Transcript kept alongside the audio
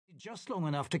just long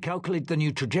enough to calculate the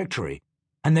new trajectory,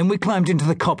 and then we climbed into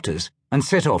the copters and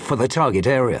set off for the target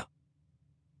area.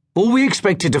 All we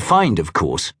expected to find, of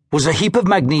course, was a heap of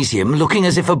magnesium looking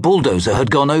as if a bulldozer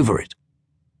had gone over it.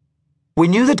 We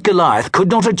knew that Goliath could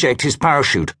not eject his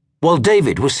parachute while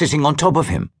David was sitting on top of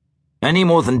him, any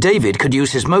more than David could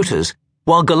use his motors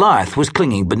while Goliath was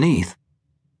clinging beneath.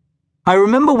 I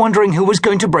remember wondering who was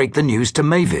going to break the news to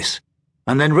Mavis,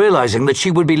 and then realizing that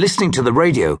she would be listening to the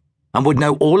radio and would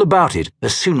know all about it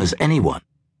as soon as anyone.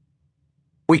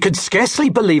 We could scarcely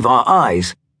believe our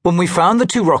eyes when we found the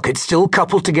two rockets still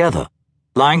coupled together,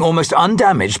 lying almost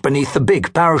undamaged beneath the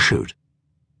big parachute.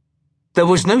 There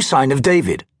was no sign of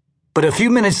David, but a few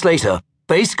minutes later,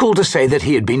 base called to say that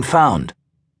he had been found.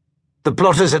 The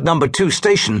plotters at number 2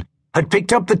 station had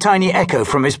picked up the tiny Echo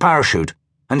from his parachute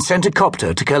and sent a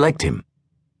copter to collect him.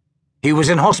 He was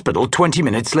in hospital 20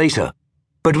 minutes later,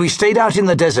 but we stayed out in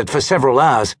the desert for several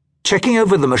hours, checking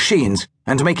over the machines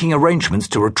and making arrangements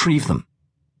to retrieve them.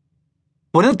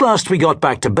 When at last we got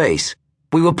back to base,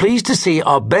 we were pleased to see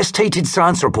our best-hated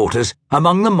science reporters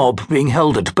among the mob being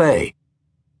held at bay.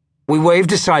 We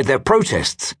waved aside their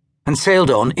protests and sailed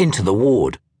on into the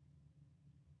ward.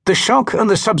 The shock and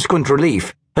the subsequent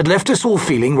relief had left us all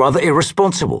feeling rather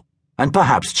irresponsible and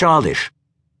perhaps childish.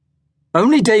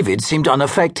 Only David seemed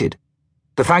unaffected.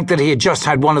 The fact that he had just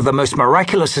had one of the most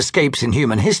miraculous escapes in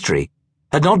human history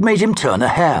had not made him turn a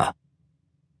hair.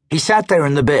 He sat there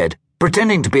in the bed,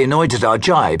 pretending to be annoyed at our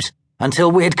jibes,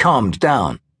 until we had calmed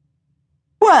down.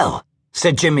 "Well,"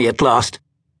 said Jimmy at last,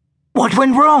 "what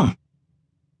went wrong?"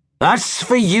 "That's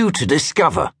for you to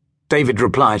discover," David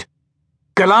replied.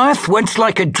 "Goliath went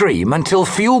like a dream until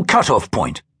fuel cut-off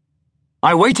point.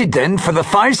 I waited then for the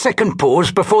 5-second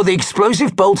pause before the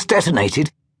explosive bolts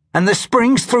detonated and the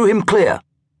springs threw him clear,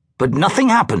 but nothing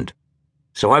happened,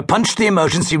 so I punched the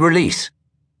emergency release.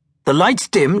 The lights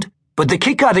dimmed, but the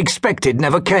kick I'd expected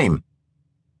never came.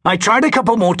 I tried a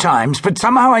couple more times, but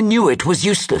somehow I knew it was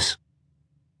useless.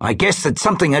 I guessed that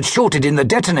something had shorted in the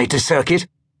detonator circuit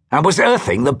and was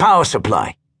earthing the power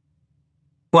supply.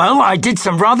 Well, I did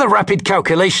some rather rapid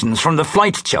calculations from the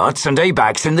flight charts and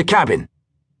ABACs in the cabin.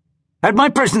 At my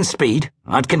present speed,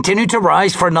 I'd continue to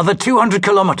rise for another 200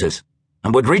 kilometers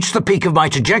and would reach the peak of my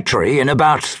trajectory in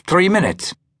about 3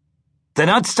 minutes. Then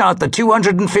I'd start the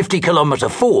 250-kilometer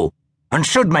fall and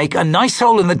should make a nice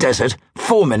hole in the desert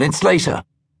 4 minutes later.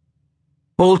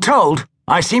 All told,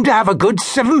 I seem to have a good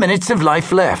 7 minutes of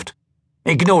life left,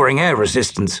 ignoring air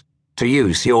resistance, to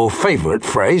use your favorite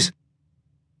phrase.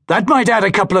 That might add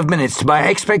a couple of minutes to my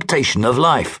expectation of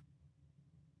life.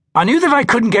 I knew that I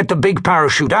couldn't get the big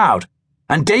parachute out,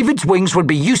 and David's wings would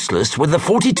be useless with the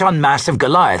 40-ton mass of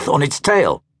Goliath on its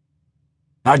tail.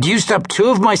 I'd used up 2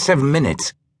 of my 7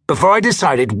 minutes before I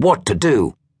decided what to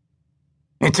do.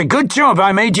 It's a good job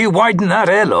I made you widen that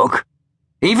airlock.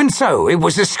 Even so, it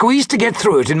was a squeeze to get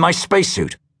through it in my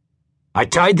spacesuit. I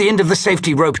tied the end of the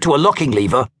safety rope to a locking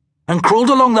lever and crawled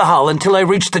along the hull until I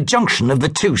reached the junction of the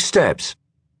 2 steps.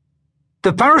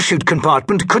 The parachute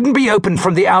compartment couldn't be opened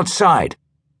from the outside,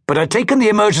 but I'd taken the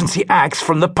emergency axe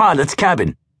from the pilot's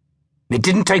cabin. It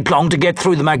didn't take long to get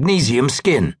through the magnesium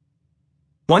skin.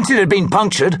 Once it had been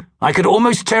punctured, I could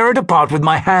almost tear it apart with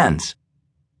my hands.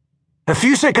 A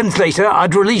few seconds later,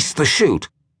 I'd released the chute.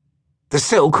 The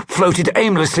silk floated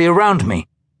aimlessly around me.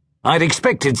 I'd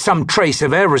expected some trace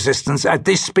of air resistance at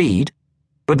this speed,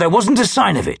 but there wasn't a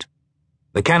sign of it.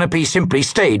 The canopy simply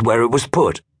stayed where it was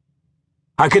put.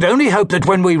 I could only hope that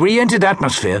when we re-entered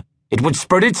atmosphere, it would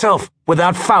spread itself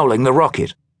without fouling the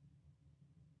rocket.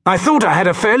 I thought I had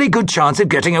a fairly good chance of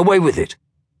getting away with it.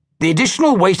 The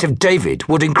additional weight of David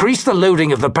would increase the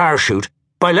loading of the parachute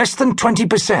by less than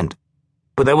 20%,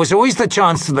 but there was always the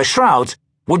chance that the shrouds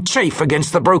would chafe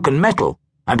against the broken metal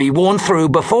and be worn through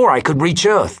before I could reach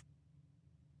Earth.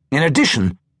 In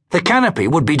addition, the canopy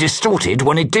would be distorted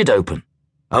when it did open,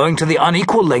 owing to the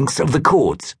unequal lengths of the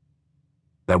cords.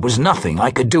 There was nothing I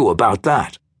could do about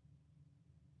that.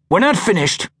 When I'd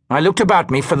finished, I looked about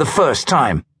me for the first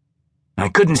time. I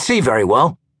couldn't see very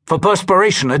well, for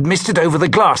perspiration had misted over the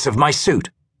glass of my suit.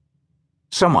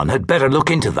 Someone had better look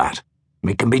into that.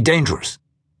 It can be dangerous.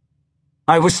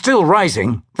 I was still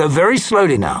rising, though very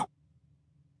slowly now.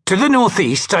 To the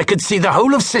northeast, I could see the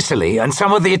whole of Sicily and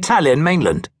some of the Italian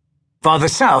mainland. Farther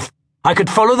south, I could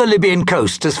follow the Libyan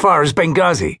coast as far as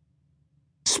Benghazi.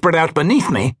 Spread out beneath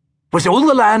me was all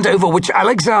the land over which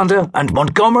Alexander and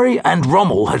Montgomery and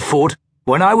Rommel had fought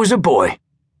when I was a boy.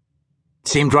 It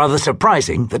seemed rather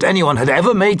surprising that anyone had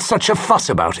ever made such a fuss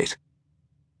about it.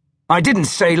 I didn't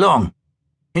stay long.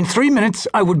 In 3 minutes,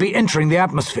 I would be entering the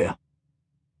atmosphere.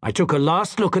 I took a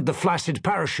last look at the flaccid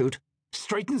parachute,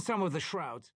 straightened some of the shrouds,